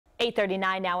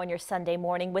8:39 now on your Sunday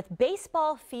morning. With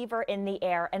baseball fever in the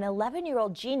air, an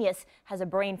 11-year-old genius has a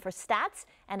brain for stats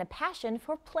and a passion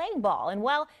for playing ball. And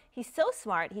well, he's so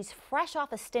smart, he's fresh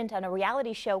off a stint on a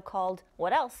reality show called,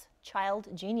 what else? Child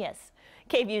Genius.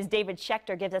 KVU's David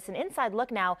Schechter gives us an inside look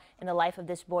now in the life of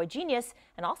this boy genius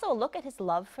and also a look at his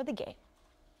love for the game.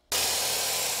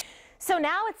 So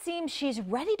now it seems she's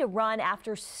ready to run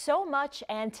after so much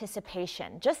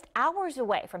anticipation. Just hours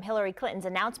away from Hillary Clinton's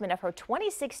announcement of her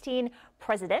 2016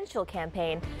 presidential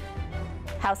campaign,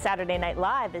 how Saturday Night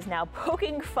Live is now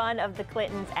poking fun of the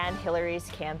Clintons and Hillary's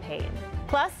campaign.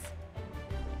 Plus,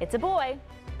 it's a boy.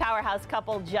 Powerhouse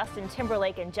couple Justin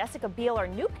Timberlake and Jessica Biel are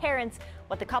new parents.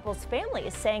 What the couple's family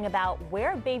is saying about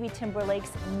where baby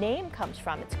Timberlake's name comes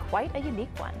from. It's quite a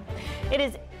unique one. It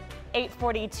is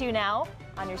 8:42 now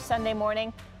on your Sunday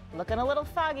morning. Looking a little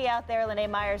foggy out there. Lene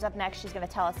Meyer's up next. She's going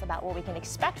to tell us about what we can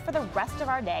expect for the rest of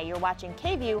our day. You're watching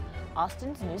KVU,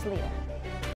 Austin's news leader.